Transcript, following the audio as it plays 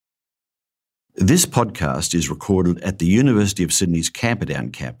This podcast is recorded at the University of Sydney's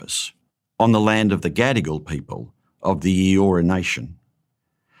Camperdown campus, on the land of the Gadigal people of the Eora Nation.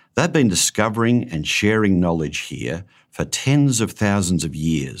 They've been discovering and sharing knowledge here for tens of thousands of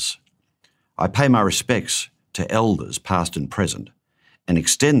years. I pay my respects to elders past and present, and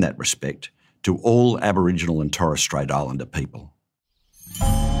extend that respect to all Aboriginal and Torres Strait Islander people.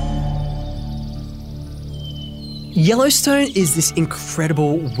 Yellowstone is this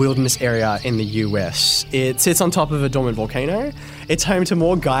incredible wilderness area in the US. It sits on top of a dormant volcano. It's home to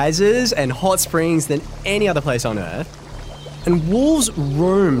more geysers and hot springs than any other place on Earth. And wolves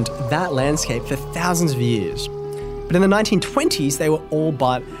roamed that landscape for thousands of years. But in the 1920s, they were all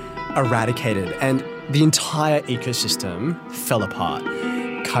but eradicated, and the entire ecosystem fell apart.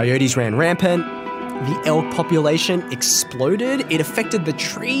 Coyotes ran rampant. The elk population exploded. It affected the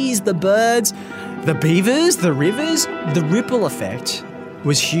trees, the birds, the beavers, the rivers. The ripple effect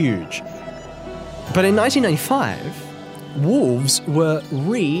was huge. But in 1995, wolves were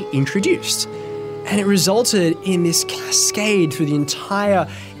reintroduced, and it resulted in this cascade through the entire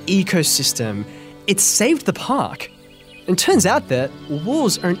ecosystem. It saved the park. And it turns out that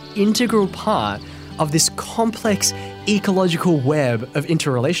wolves are an integral part of this complex ecological web of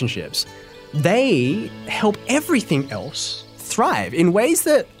interrelationships. They help everything else thrive in ways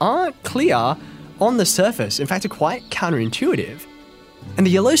that aren't clear on the surface. In fact, are quite counterintuitive. And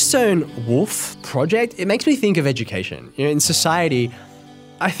the Yellowstone Wolf Project, it makes me think of education. In society,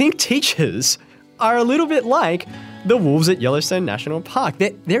 I think teachers are a little bit like the wolves at Yellowstone National Park.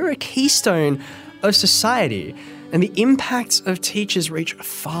 They're a keystone of society, and the impacts of teachers reach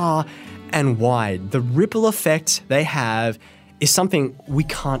far and wide. The ripple effect they have is something we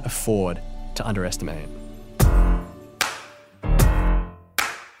can't afford to underestimate.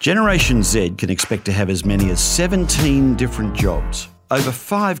 Generation Z can expect to have as many as 17 different jobs, over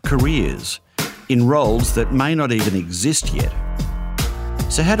 5 careers, in roles that may not even exist yet.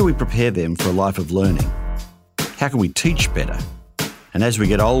 So how do we prepare them for a life of learning? How can we teach better? And as we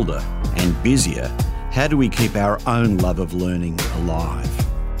get older and busier, how do we keep our own love of learning alive?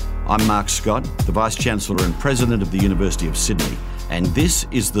 I'm Mark Scott, the Vice-Chancellor and President of the University of Sydney, and this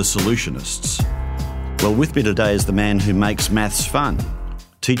is The Solutionists. Well, with me today is the man who makes maths fun,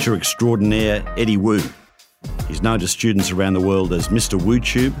 teacher extraordinaire Eddie Wu. He's known to students around the world as Mr.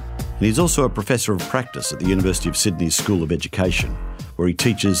 WooTube, and he's also a Professor of Practice at the University of Sydney's School of Education, where he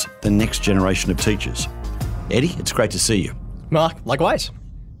teaches the next generation of teachers. Eddie, it's great to see you. Mark, likewise.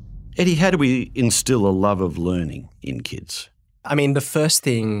 Eddie, how do we instill a love of learning in kids? I mean, the first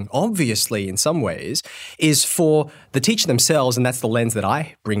thing, obviously, in some ways, is for the teacher themselves, and that's the lens that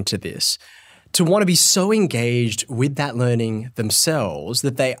I bring to this, to want to be so engaged with that learning themselves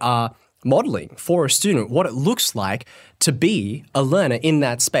that they are modeling for a student what it looks like to be a learner in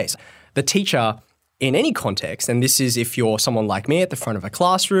that space. The teacher, in any context, and this is if you're someone like me at the front of a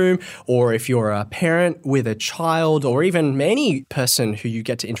classroom, or if you're a parent with a child, or even any person who you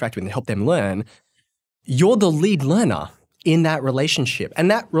get to interact with and help them learn, you're the lead learner in that relationship. And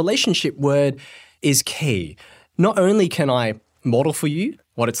that relationship word is key. Not only can I model for you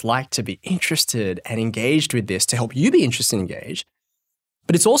what it's like to be interested and engaged with this to help you be interested and engaged,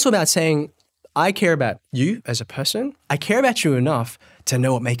 but it's also about saying, I care about you as a person. I care about you enough to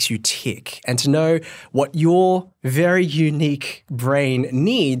know what makes you tick and to know what your very unique brain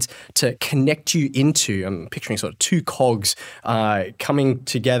needs to connect you into. I'm picturing sort of two cogs coming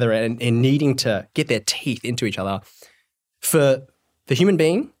together and needing to get their teeth into each other. For the human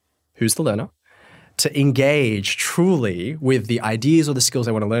being, who's the learner, to engage truly with the ideas or the skills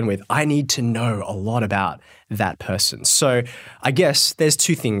I want to learn with, I need to know a lot about that person. So I guess there's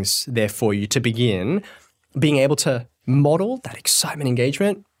two things there for you to begin: being able to model that excitement,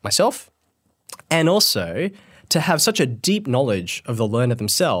 engagement, myself, and also to have such a deep knowledge of the learner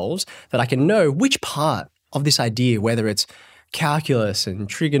themselves that I can know which part of this idea, whether it's calculus and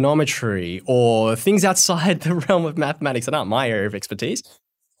trigonometry or things outside the realm of mathematics that aren't my area of expertise,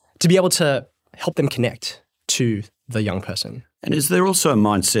 to be able to help them connect to the young person. And is there also a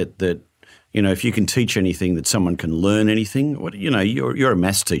mindset that, if you can teach anything, that someone can learn anything? You're a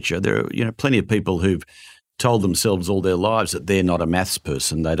maths teacher. There are, plenty of people who've told themselves all their lives that they're not a maths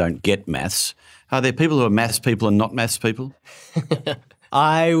person, they don't get maths. Are there people who are maths people and not maths people?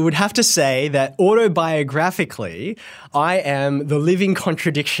 I would have to say that autobiographically, I am the living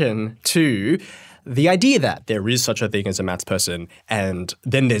contradiction to the idea that there is such a thing as a maths person and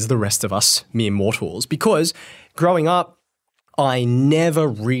then there's the rest of us mere mortals. Because growing up, I never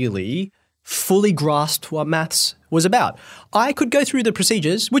really fully grasped what maths was about. I could go through the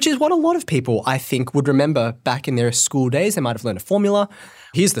procedures, which is what a lot of people, I think, would remember back in their school days. They might have learned a formula.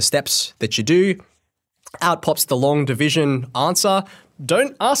 Here's the steps that you do. Out pops the long division answer.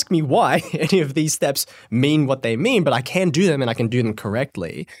 Don't ask me why any of these steps mean what they mean, but I can do them and I can do them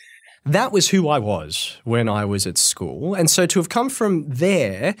correctly. That was who I was when I was at school. And so to have come from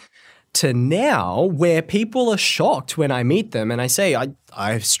there to now, where people are shocked when I meet them and I say,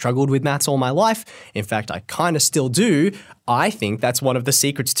 I've struggled with maths all my life. In fact, I kind of still do. I think that's one of the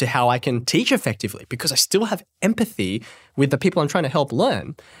secrets to how I can teach effectively, because I still have empathy with the people I'm trying to help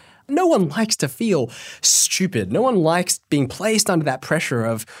learn. No one likes to feel stupid. No one likes being placed under that pressure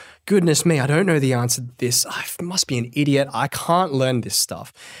of, goodness me, I don't know the answer to this. I must be an idiot. I can't learn this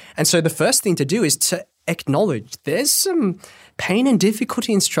stuff. And so the first thing to do is to acknowledge there's some pain and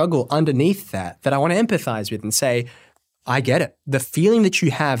difficulty and struggle underneath that I want to empathize with and say, I get it. The feeling that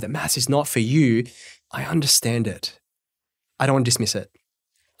you have that maths is not for you, I understand it. I don't want to dismiss it.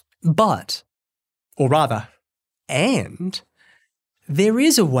 But, or rather, and there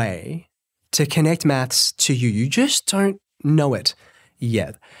is a way to connect maths to you. You just don't know it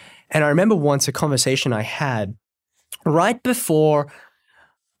yet. And I remember once a conversation I had right before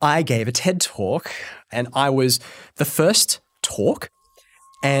I gave a TED Talk, and I was the first talk,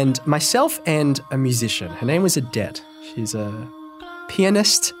 and myself and a musician. Her name was Adette. She's a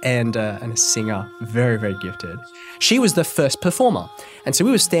pianist and a singer, very, very gifted. She was the first performer. And so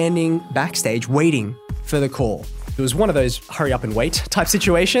we were standing backstage waiting for the call. It was one of those hurry up and wait type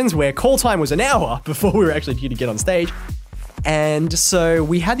situations where call time was an hour before we were actually due to get on stage. And so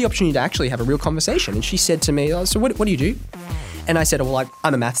we had the opportunity to actually have a real conversation. And she said to me, so what do you do? And I said, well,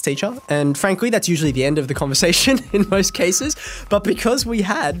 I'm a maths teacher. And frankly, that's usually the end of the conversation in most cases. But because we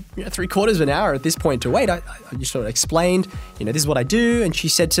had 3/4 of an hour at this point to wait, I just sort of explained, this is what I do. And she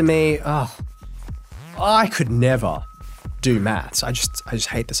said to me, oh, I could never do maths. I just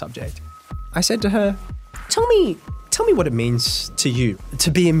hate the subject. I said to her, tell me what it means to you to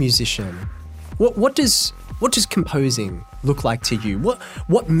be a musician. What does composing look like to you?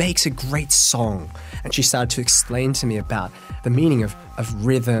 What makes a great song? And she started to explain to me about the meaning of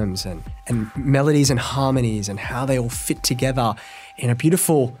rhythms and melodies and harmonies and how they all fit together in a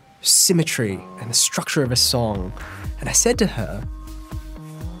beautiful symmetry and the structure of a song. And I said to her,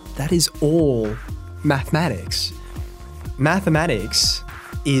 that is all mathematics. Mathematics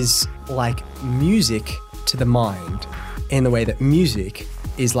is like music to the mind in the way that music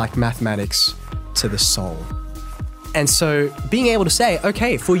is like mathematics to the soul. And so being able to say,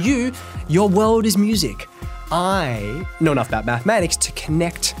 okay, for you, your world is music. I know enough about mathematics to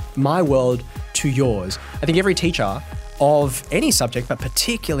connect my world to yours. I think every teacher of any subject, but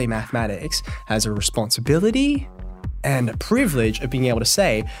particularly mathematics, has a responsibility and a privilege of being able to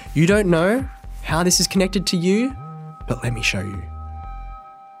say, you don't know how this is connected to you, but let me show you.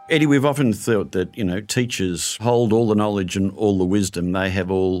 Eddie, we've often thought that, teachers hold all the knowledge and all the wisdom. They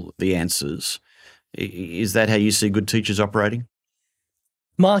have all the answers. Is that how you see good teachers operating?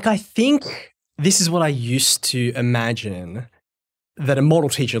 Mark, I think this is what I used to imagine that a model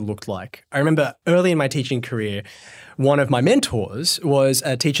teacher looked like. I remember early in my teaching career, one of my mentors was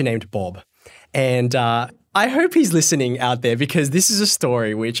a teacher named Bob. And I hope he's listening out there because this is a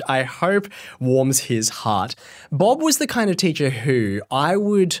story which I hope warms his heart. Bob was the kind of teacher who I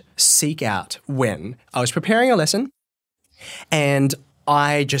would seek out when I was preparing a lesson and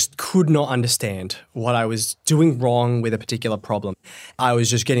I just could not understand what I was doing wrong with a particular problem. I was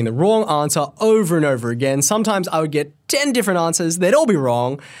just getting the wrong answer over and over again. Sometimes I would get 10 different answers. They'd all be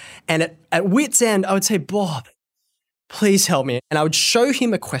wrong. And at wit's end, I would say, Bob, please help me. And I would show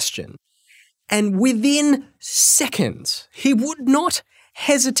him a question. And within seconds, he would not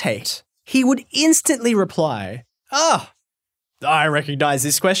hesitate. He would instantly reply, I recognize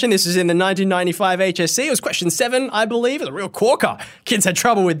this question. This is in the 1995 HSC. It was question 7, I believe. It was a real corker. Kids had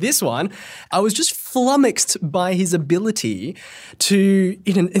trouble with this one. I was just flummoxed by his ability to,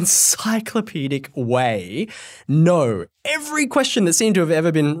 in an encyclopedic way, know every question that seemed to have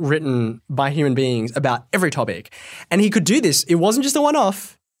ever been written by human beings about every topic. And he could do this. It wasn't just a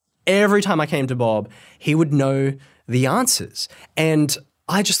one-off. Every time I came to Bob, he would know the answers. And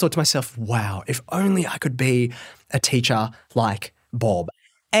I just thought to myself, wow, if only I could be a teacher like Bob.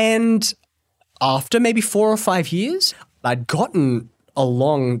 And after maybe 4 or 5 years, I'd gotten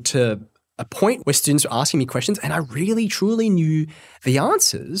along to a point where students were asking me questions and I really, truly knew the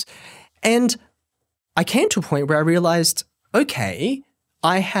answers. And I came to a point where I realized, okay,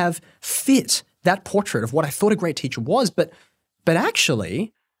 I have fit that portrait of what I thought a great teacher was, but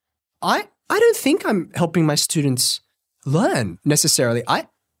actually, I don't think I'm helping my students learn necessarily.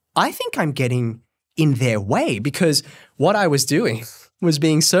 I think I'm getting in their way because what I was doing was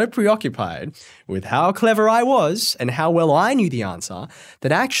being so preoccupied with how clever I was and how well I knew the answer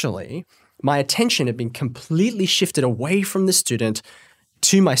that actually my attention had been completely shifted away from the student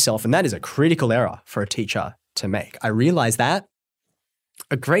to myself. And that is a critical error for a teacher to make. I realize that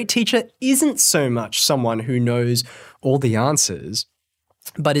a great teacher isn't so much someone who knows all the answers,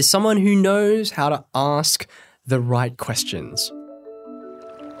 but is someone who knows how to ask the right questions.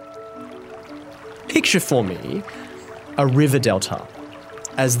 Picture for me a river delta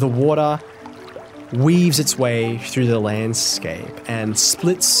as the water weaves its way through the landscape and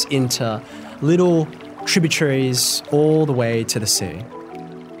splits into little tributaries all the way to the sea.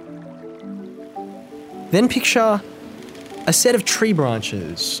 Then picture a set of tree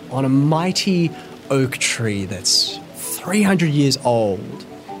branches on a mighty oak tree that's 300 years old.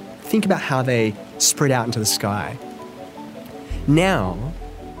 Think about how they spread out into the sky. Now,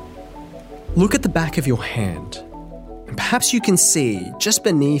 look at the back of your hand. And perhaps you can see, just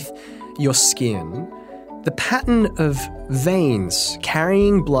beneath your skin, the pattern of veins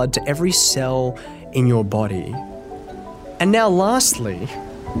carrying blood to every cell in your body. And now lastly,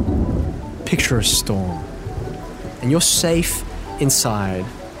 picture a storm. And you're safe inside,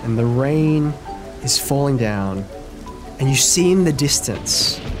 and the rain is falling down, and you see in the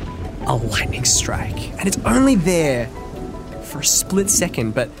distance a lightning strike. And it's only there for a split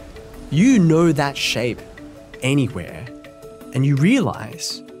second, but you know that shape anywhere. And you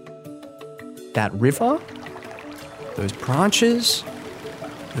realize that river, those branches,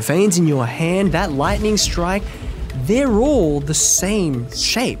 the veins in your hand, that lightning strike, they're all the same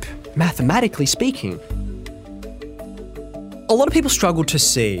shape, mathematically speaking. A lot of people struggle to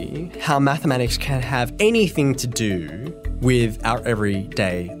see how mathematics can have anything to do with our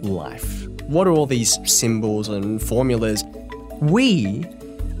everyday life. What are all these symbols and formulas? We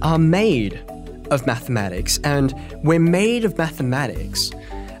are made of mathematics, and we're made of mathematics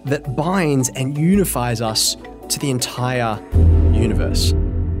that binds and unifies us to the entire universe.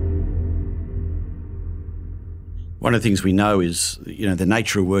 One of the things we know is, the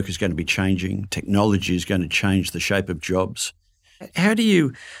nature of work is going to be changing. Technology is going to change the shape of jobs. How do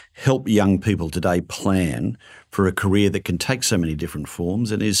you help young people today plan for a career that can take so many different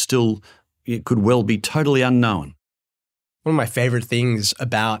forms and it could well be totally unknown? One of my favorite things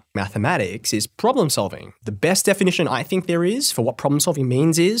about mathematics is problem solving. The best definition I think there is for what problem solving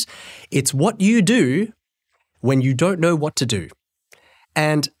means is it's what you do when you don't know what to do.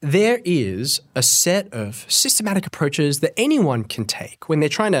 And there is a set of systematic approaches that anyone can take when they're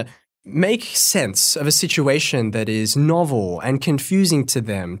trying to make sense of a situation that is novel and confusing to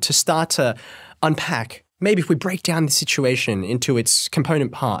them, to start to unpack. Maybe if we break down the situation into its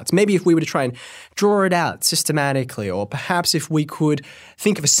component parts, maybe if we were to try and draw it out systematically, or perhaps if we could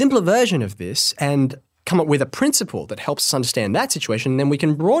think of a simpler version of this and come up with a principle that helps us understand that situation, and then we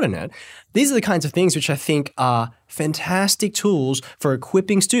can broaden it. These are the kinds of things which I think are fantastic tools for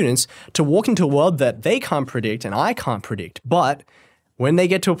equipping students to walk into a world that they can't predict and I can't predict. But when they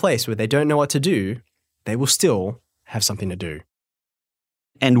get to a place where they don't know what to do, they will still have something to do.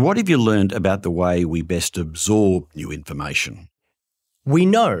 And what have you learned about the way we best absorb new information? We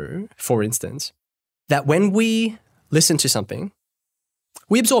know, for instance, that when we listen to something,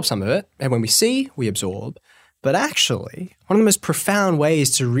 we absorb some of it, and when we see, we absorb. But actually, one of the most profound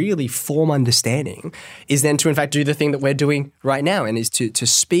ways to really form understanding is then to, in fact, do the thing that we're doing right now, and is to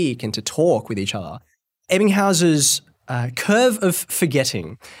speak and to talk with each other. Ebbinghauser's curve of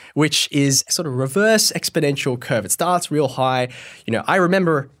forgetting, which is sort of reverse exponential curve. It starts real high. I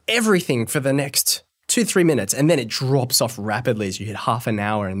remember everything for the next 2-3 minutes, and then it drops off rapidly as you hit half an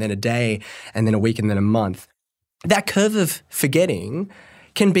hour, and then a day, and then a week, and then a month. That curve of forgetting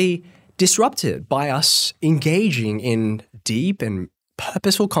can be disrupted by us engaging in deep and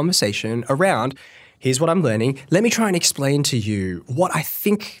purposeful conversation around, here's what I'm learning. Let me try and explain to you what I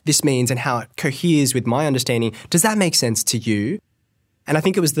think this means and how it coheres with my understanding. Does that make sense to you? And I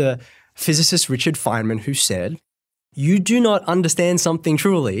think it was the physicist Richard Feynman who said, you do not understand something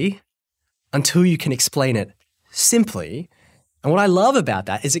truly until you can explain it simply. And what I love about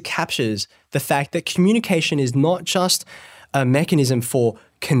that is it captures the fact that communication is not just a mechanism for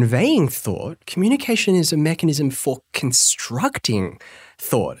conveying thought. Communication is a mechanism for constructing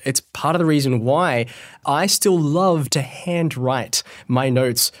thought. It's part of the reason why I still love to handwrite my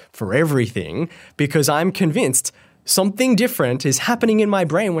notes for everything, because I'm convinced something different is happening in my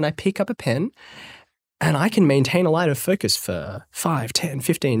brain when I pick up a pen, and I can maintain a line of focus for 5, 10,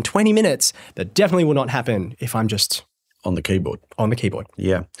 15, 20 minutes. That definitely will not happen if I'm just on the keyboard. On the keyboard.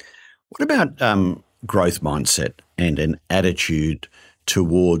 Yeah. What about growth mindset and an attitude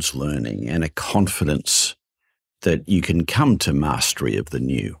towards learning and a confidence that you can come to mastery of the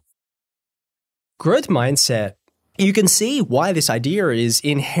new. Growth mindset, you can see why this idea is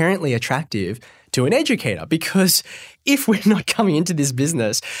inherently attractive to an educator, because if we're not coming into this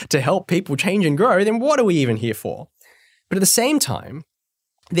business to help people change and grow, then what are we even here for? But at the same time,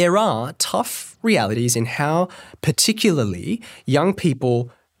 there are tough realities in how particularly young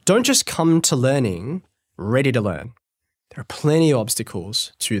people don't just come to learning ready to learn. There are plenty of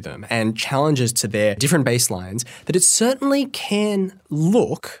obstacles to them and challenges to their different baselines that it certainly can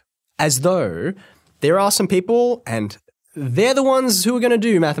look as though there are some people, and they're the ones who are going to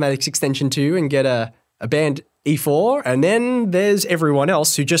do Mathematics Extension 2 and get a band E4, and then there's everyone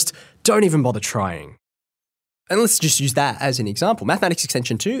else who just don't even bother trying. And let's just use that as an example. Mathematics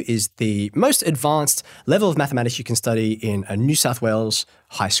Extension 2 is the most advanced level of mathematics you can study in a New South Wales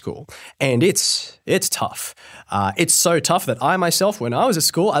high school. And it's tough. It's so tough that I myself, when I was at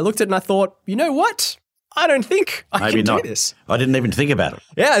school, I looked at it and I thought, you know what? I don't think I can do this. I didn't even think about it.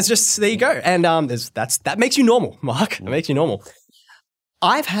 Yeah, it's just, there you go. And that makes you normal, Mark. It makes you normal.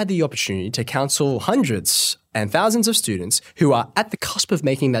 I've had the opportunity to counsel hundreds and thousands of students who are at the cusp of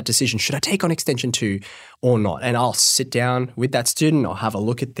making that decision. Should I take on Extension 2 or not? And I'll sit down with that student. I'll have a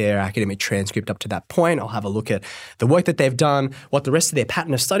look at their academic transcript up to that point. I'll have a look at the work that they've done, what the rest of their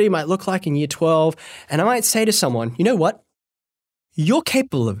pattern of study might look like in year 12. And I might say to someone, you know what? You're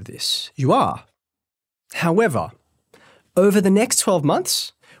capable of this. You are. However, over the next 12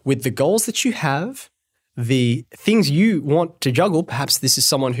 months, with the goals that you have, the things you want to juggle, perhaps this is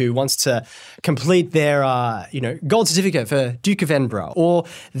someone who wants to complete their gold certificate for Duke of Edinburgh, or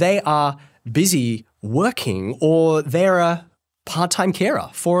they are busy working, or they're a part-time carer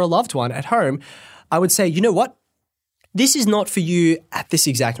for a loved one at home, I would say, you know what? This is not for you at this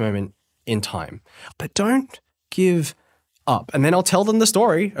exact moment in time. But don't give up. And then I'll tell them the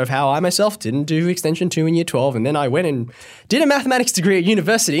story of how I myself didn't do Extension 2 in year 12, and then I went and did a mathematics degree at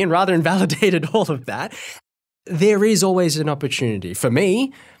university and rather invalidated all of that. There is always an opportunity. For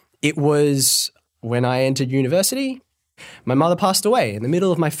me, it was when I entered university, my mother passed away in the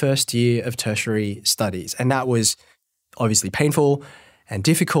middle of my first year of tertiary studies, and that was obviously painful and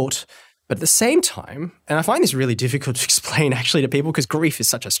difficult. But at the same time, and I find this really difficult to explain actually to people because grief is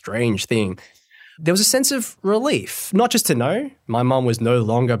such a strange thing, there was a sense of relief, not just to know my mum was no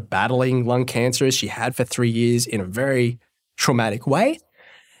longer battling lung cancer as she had for 3 years in a very traumatic way,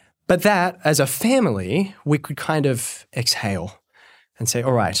 but that as a family, we could kind of exhale and say,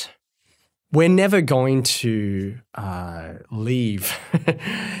 all right, we're never going to leave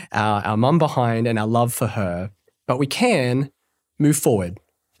our mum behind and our love for her, but we can move forward.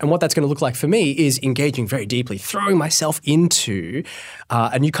 And what that's going to look like for me is engaging very deeply, throwing myself into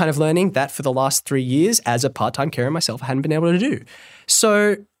a new kind of learning that for the last 3 years as a part-time carer myself, I hadn't been able to do.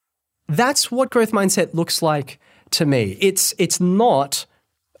 So that's what growth mindset looks like to me. It's not,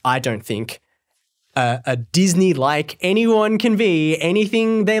 I don't think, a Disney-like anyone can be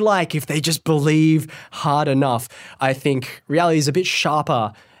anything they like if they just believe hard enough. I think reality is a bit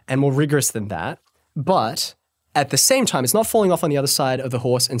sharper and more rigorous than that. But at the same time, it's not falling off on the other side of the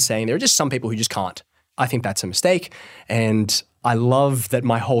horse and saying there are just some people who just can't. I think that's a mistake. And I love that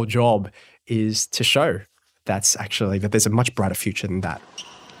my whole job is to show that there's a much brighter future than that.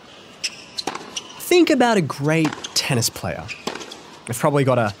 Think about a great tennis player. They've probably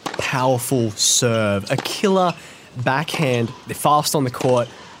got a powerful serve, a killer backhand. They're fast on the court.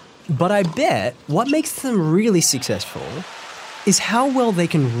 But I bet what makes them really successful is how well they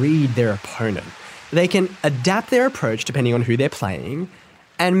can read their opponent. They can adapt their approach depending on who they're playing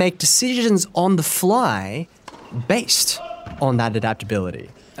and make decisions on the fly based on that adaptability.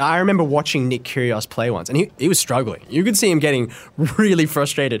 I remember watching Nick Kyrgios play once, and he was struggling. You could see him getting really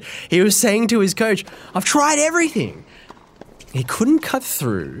frustrated. He was saying to his coach, I've tried everything. He couldn't cut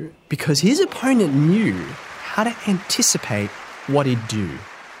through because his opponent knew how to anticipate what he'd do.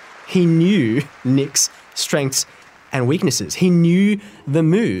 He knew Nick's strengths and weaknesses. He knew the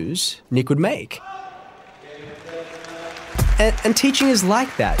moves Nick would make. And teaching is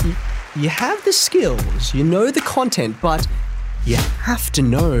like that. You have the skills, you know the content, but you have to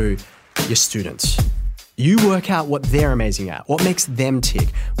know your students. You work out what they're amazing at, what makes them tick,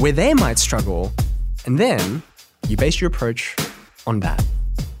 where they might struggle, and then you base your approach on that.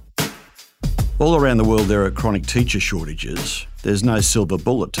 All around the world, there are chronic teacher shortages. There's no silver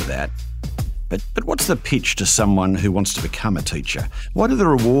bullet to that. But what's the pitch to someone who wants to become a teacher? What are the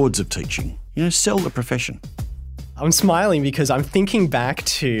rewards of teaching? Sell the profession. I'm smiling because I'm thinking back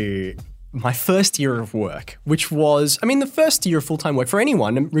to my first year of work, which was, the first year of full-time work for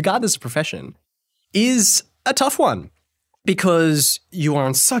anyone, regardless of profession, is a tough one. because you are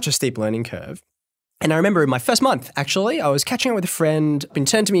on such a steep learning curve. And I remember in my first month, actually, I was catching up with a friend, and he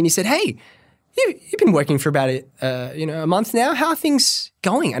turned to me and he said, "Hey, you've been working for about a month now. How are things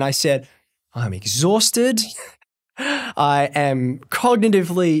going?" And I said, "I'm exhausted. I am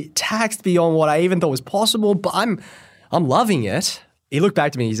cognitively taxed beyond what I even thought was possible, but I'm loving it." He looked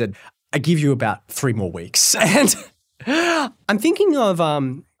back to me and he said, "I give you about 3 more weeks." And I'm thinking of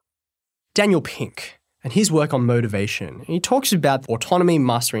Daniel Pink and his work on motivation. He talks about autonomy,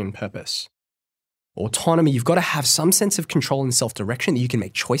 mastery, and purpose. Autonomy, you've got to have some sense of control and self-direction, that you can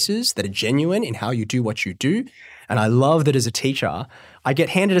make choices that are genuine in how you do what you do. And I love that as a teacher, I get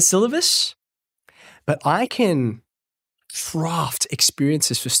handed a syllabus, but I can craft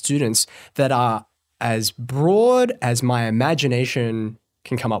experiences for students that are as broad as my imagination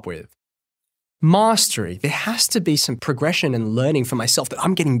can come up with. Mastery, there has to be some progression and learning for myself, that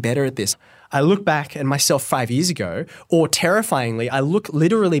I'm getting better at this. I look back at myself 5 years ago, or terrifyingly, I look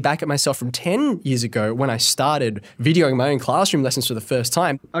literally back at myself from 10 years ago when I started videoing my own classroom lessons for the first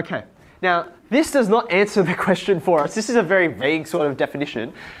time. Okay, now this does not answer the question for us. This is a very vague sort of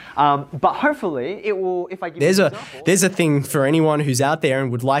definition, but hopefully it will, if I give you an example. There's a thing for anyone who's out there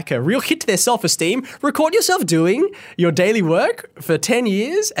and would like a real hit to their self-esteem. Record yourself doing your daily work for 10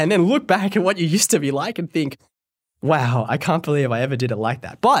 years and then look back at what you used to be like and think, wow, I can't believe I ever did it like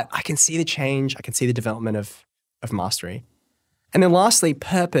that. But I can see the change. I can see the development of mastery. And then lastly,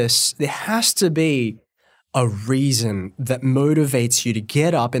 purpose. There has to be a reason that motivates you to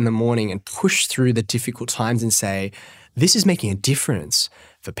get up in the morning and push through the difficult times and say, this is making a difference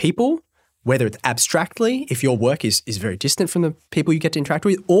for people, whether it's abstractly, if your work is very distant from the people you get to interact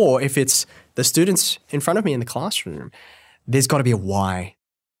with, or if it's the students in front of me in the classroom. There's got to be a why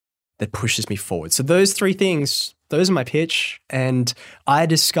that pushes me forward. So those 3 things, those are my pitch. And I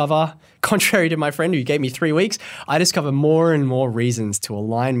discover, contrary to my friend who gave me 3 weeks, I discover more and more reasons to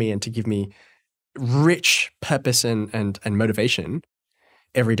align me and to give me rich purpose and motivation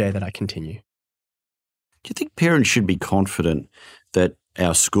every day that I continue. Do you think parents should be confident that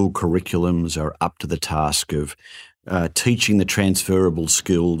our school curriculums are up to the task of teaching the transferable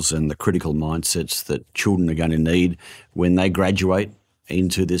skills and the critical mindsets that children are going to need when they graduate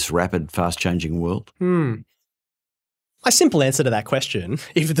into this rapid, fast-changing world? A simple answer to that question,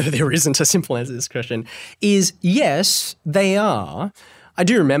 even though there isn't a simple answer to this question, is yes, they are. I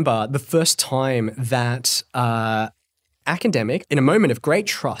do remember the first time that academic, in a moment of great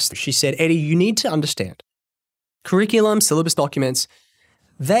trust, she said, "Eddie, you need to understand, curriculum, syllabus documents,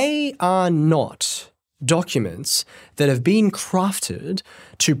 they are not documents that have been crafted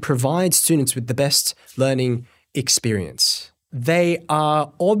to provide students with the best learning experience. They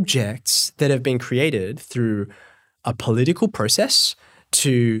are objects that have been created through a political process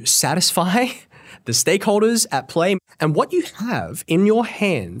to satisfy the stakeholders at play. And what you have in your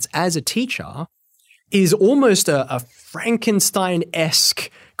hands as a teacher is almost a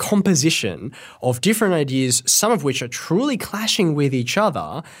Frankenstein-esque composition of different ideas, some of which are truly clashing with each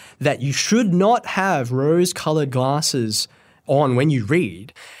other, that you should not have rose-colored glasses on when you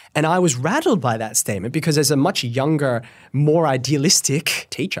read." And I was rattled by that statement because as a much younger, more idealistic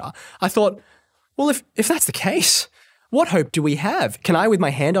teacher, I thought, well, if that's the case, what hope do we have? Can I, with my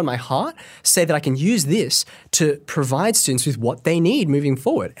hand on my heart, say that I can use this to provide students with what they need moving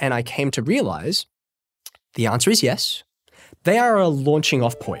forward? And I came to realize the answer is yes. They are a launching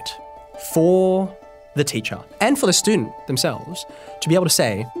off point for the teacher and for the student themselves to be able to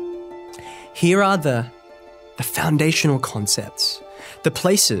say, here are the foundational concepts, the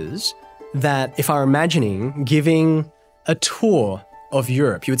places that if I were imagining giving a tour of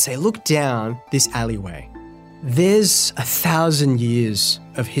Europe, you would say, look down this alleyway. There's 1,000 years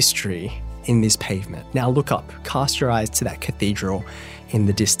of history in this pavement. Now look up, cast your eyes to that cathedral in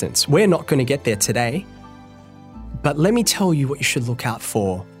the distance. We're not going to get there today, but let me tell you what you should look out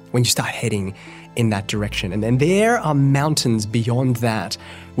for when you start heading in that direction. And then there are mountains beyond that,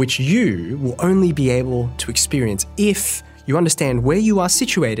 which you will only be able to experience if you understand where you are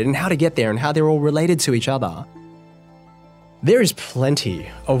situated and how to get there and how they're all related to each other. There is plenty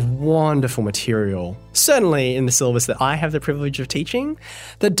of wonderful material, certainly in the syllabus that I have the privilege of teaching,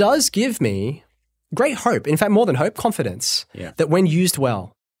 that does give me great hope. In fact, more than hope, confidence that when used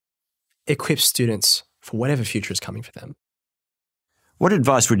well, equips students for whatever future is coming for them. What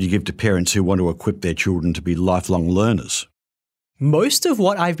advice would you give to parents who want to equip their children to be lifelong learners? Most of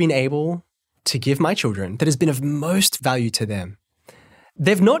what I've been able to give my children that has been of most value to them,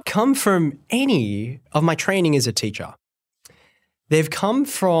 they've not come from any of my training as a teacher. They've come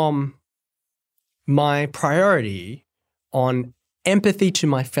from my priority on empathy to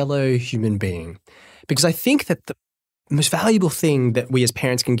my fellow human being. Because I think that most valuable thing that we as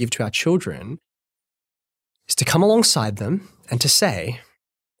parents can give to our children is to come alongside them and to say,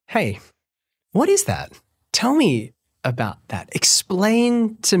 hey, what is that? Tell me about that.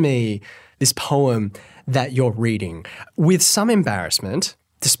 Explain to me this poem that you're reading with some embarrassment,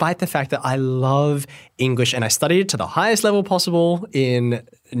 despite the fact that I love English and I studied it to the highest level possible in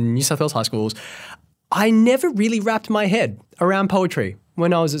New South Wales high schools. I never really wrapped my head around poetry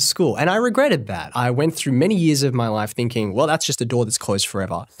when I was at school, and I regretted that. I went through many years of my life thinking, well, that's just a door that's closed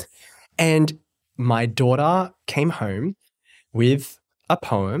forever. And my daughter came home with a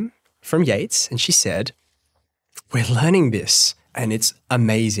poem from Yeats, and she said, we're learning this, and it's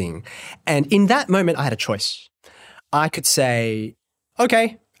amazing. And in that moment, I had a choice. I could say,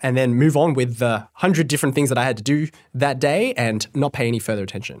 okay, and then move on with the 100 different things that I had to do that day and not pay any further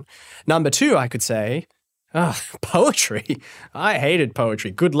attention. Number two, I could say, poetry. I hated poetry.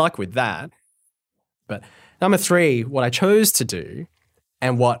 Good luck with that. But number three, what I chose to do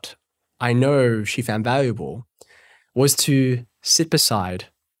and what I know she found valuable was to sit beside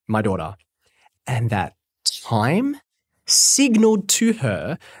my daughter. And that time signaled to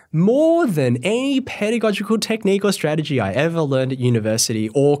her more than any pedagogical technique or strategy I ever learned at university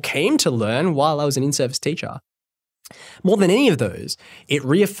or came to learn while I was an in-service teacher. More than any of those, it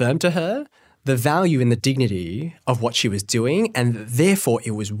reaffirmed to her the value and the dignity of what she was doing, and therefore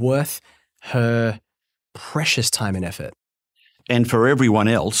it was worth her precious time and effort. And for everyone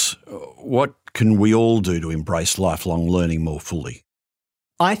else, what can we all do to embrace lifelong learning more fully?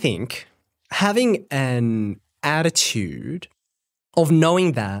 I think having an attitude of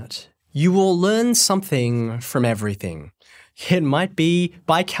knowing that you will learn something from everything. It might be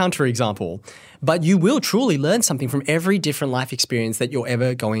by counterexample, but you will truly learn something from every different life experience that you're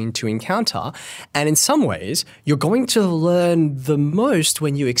ever going to encounter. And in some ways, you're going to learn the most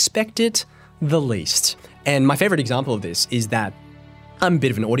when you expect it the least. And my favorite example of this is that I'm a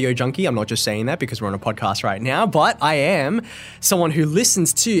bit of an audio junkie. I'm not just saying that because we're on a podcast right now, but I am someone who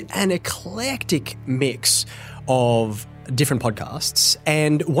listens to an eclectic mix of different podcasts.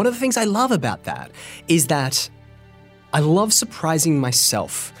 And one of the things I love about that is that I love surprising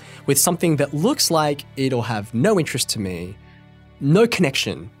myself with something that looks like it'll have no interest to me, no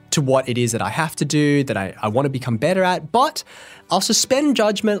connection to what it is that I have to do, that I want to become better at, but I'll suspend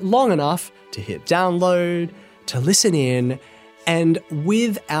judgment long enough to hit download, to listen in, and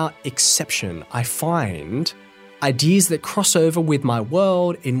without exception, I find ideas that cross over with my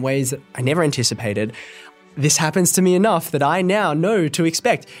world in ways that I never anticipated. This happens to me enough that I now know to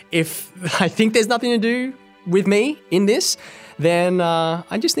expect. If I think there's nothing to do with me in this, then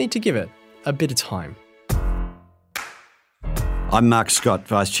I just need to give it a bit of time. I'm Mark Scott,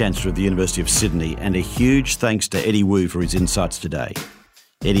 Vice-Chancellor of the University of Sydney, and a huge thanks to Eddie Wu for his insights today.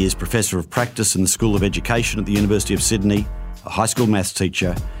 Eddie is Professor of Practice in the School of Education at the University of Sydney, a high school maths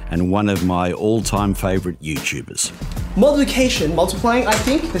teacher, and one of my all-time favourite YouTubers. Multiplication, multiplying, I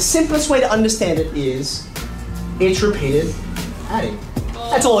think the simplest way to understand it is it's repeated adding.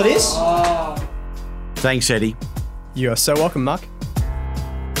 That's all it is. Thanks, Eddie. You are so welcome, Mark.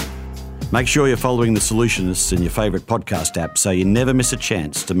 Make sure you're following The Solutionists in your favourite podcast app so you never miss a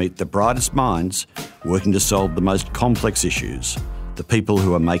chance to meet the brightest minds working to solve the most complex issues, the people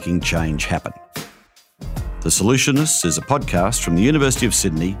who are making change happen. The Solutionists is a podcast from the University of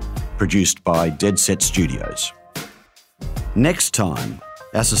Sydney, produced by Dead Set Studios. Next time,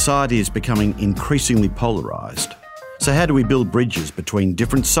 our society is becoming increasingly polarised. So how do we build bridges between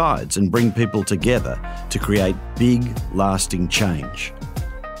different sides and bring people together to create big, lasting change?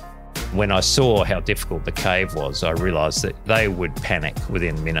 When I saw how difficult the cave was, I realised that they would panic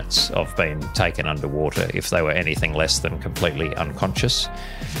within minutes of being taken underwater if they were anything less than completely unconscious.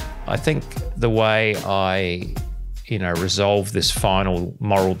 I think the way I, resolved this final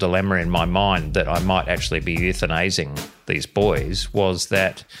moral dilemma in my mind that I might actually be euthanizing these boys was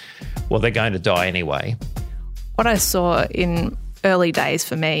that, well, they're going to die anyway. What I saw in early days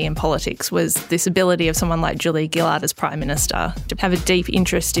for me in politics was this ability of someone like Julia Gillard as Prime Minister to have a deep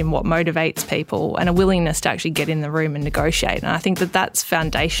interest in what motivates people and a willingness to actually get in the room and negotiate. And I think that that's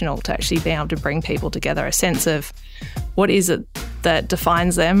foundational to actually being able to bring people together, a sense of what is it that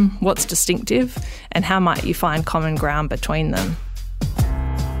defines them, what's distinctive, and how might you find common ground between them.